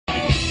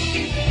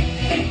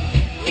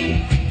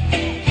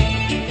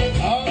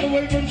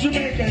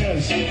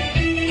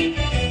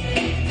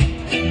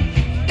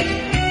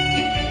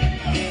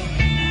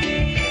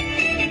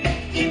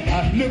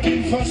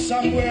for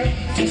somewhere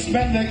to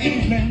spend the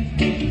evening,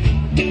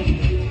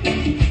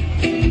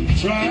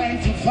 trying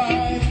to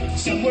find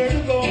somewhere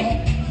to go.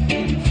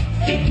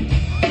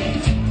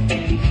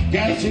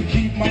 Got to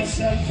keep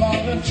myself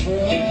out of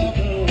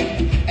trouble.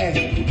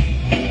 Hey,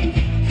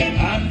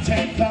 I'm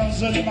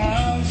 10,000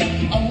 miles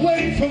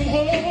away from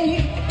home,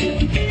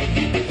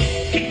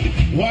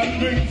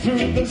 wandering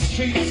through the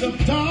streets of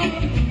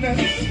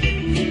darkness.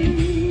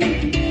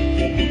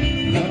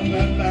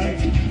 My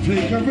light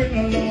flickering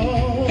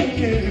alone,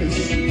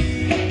 yes.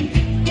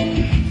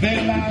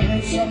 Then I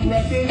heard some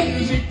rebel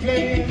music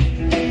playing.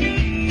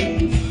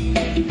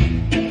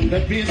 The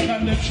bass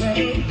and the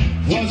treble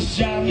was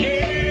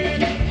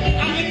jamming.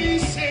 I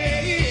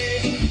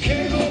say,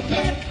 can't go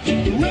back to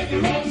the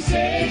reggae rock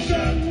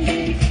station.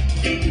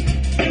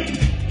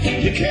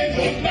 You can't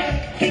go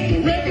back to the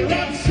reggae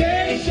rock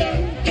station.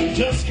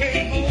 Just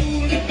can't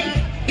hold it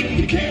back.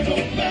 You can't go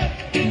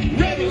back to the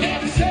reggae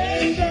rock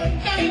station.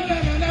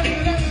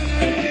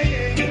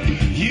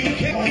 You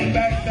can't hold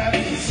back that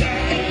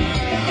sound.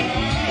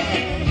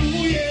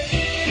 Ooh, yeah.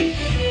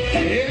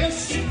 Yes.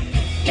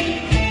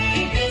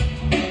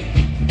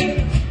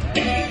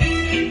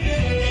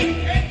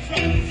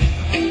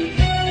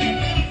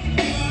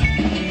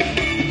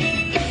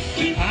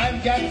 I've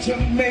got to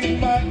make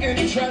my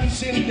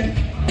entrance in there.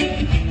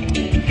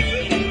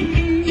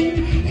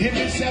 If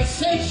it's a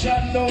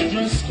session, no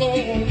dress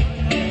code.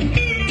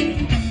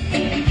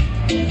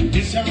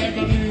 This a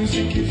rebel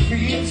music, it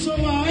feels so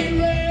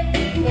irate.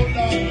 Oh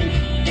Lord,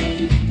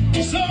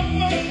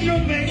 some of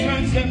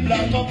Jamaicans them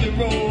block up the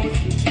road.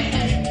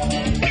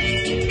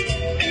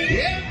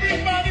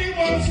 Everybody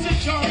wants to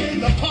join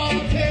the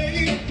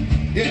party.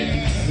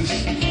 Yes,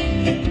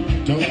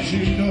 don't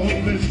you know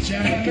this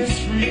jam is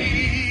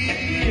free?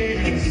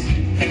 Yes,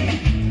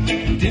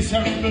 this a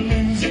rebel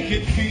music,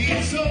 it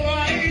feels so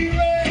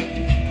irate.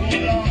 Oh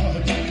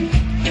Lord,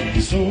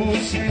 so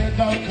say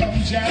now come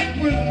jam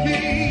with me.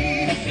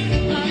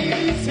 I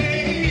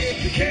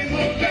say you can't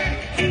hold back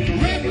the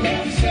reggae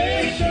rock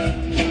station.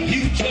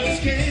 You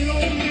just can't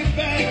hold it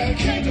back.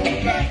 Can't go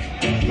back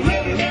the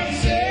reggae rock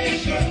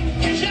station.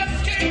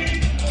 Just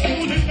can't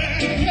hold it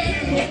back.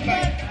 Can't go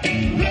back the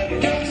reggae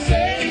rock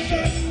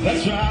station.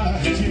 That's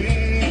right,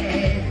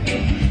 yeah.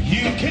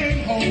 You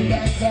can't hold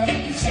back that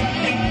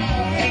sound.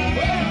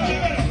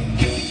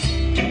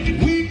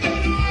 We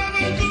gonna have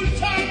a good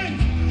time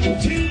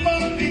till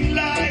morning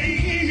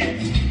light.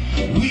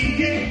 We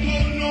ain't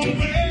going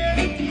nowhere.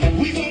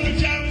 We gonna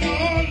jam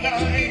all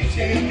night,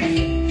 yeah.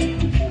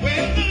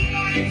 When the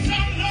lights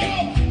are low,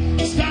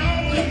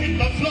 start to hit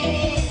the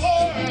floor.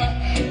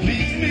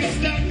 Please,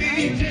 Mr.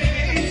 DJ,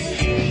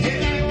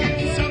 can I get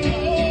some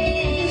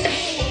more?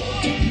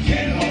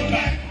 Can't hold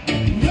back the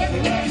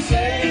reggae rock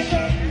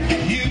station.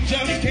 You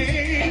just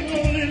can't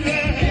hold it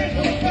back. Can't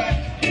hold back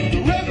the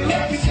reggae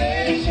rock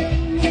station.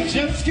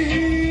 Just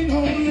can't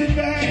hold it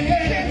back.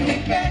 Can't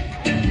hold back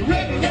the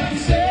reggae rock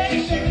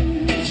station.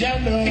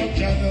 Jello,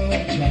 jello,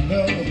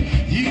 jello.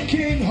 You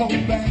can't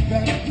hold back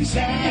that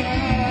sound.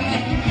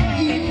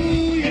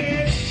 Ooh,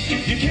 yeah.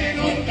 You can't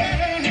hold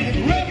back the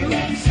reggae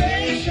rock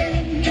station.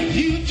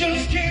 You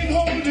just can't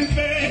hold it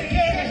back.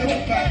 Can't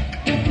hold back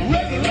the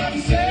reggae rock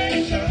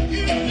station.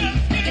 You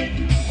just can't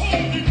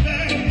hold it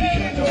back.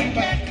 Can't hold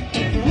back the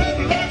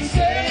reggae rock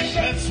station.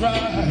 That's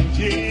right,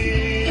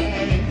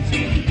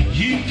 yeah.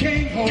 You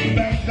can't hold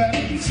back that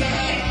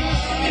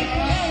sound.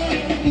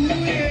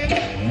 Ooh,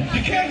 yeah.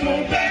 You can't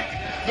hold back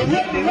the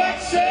reggae rock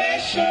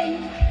station.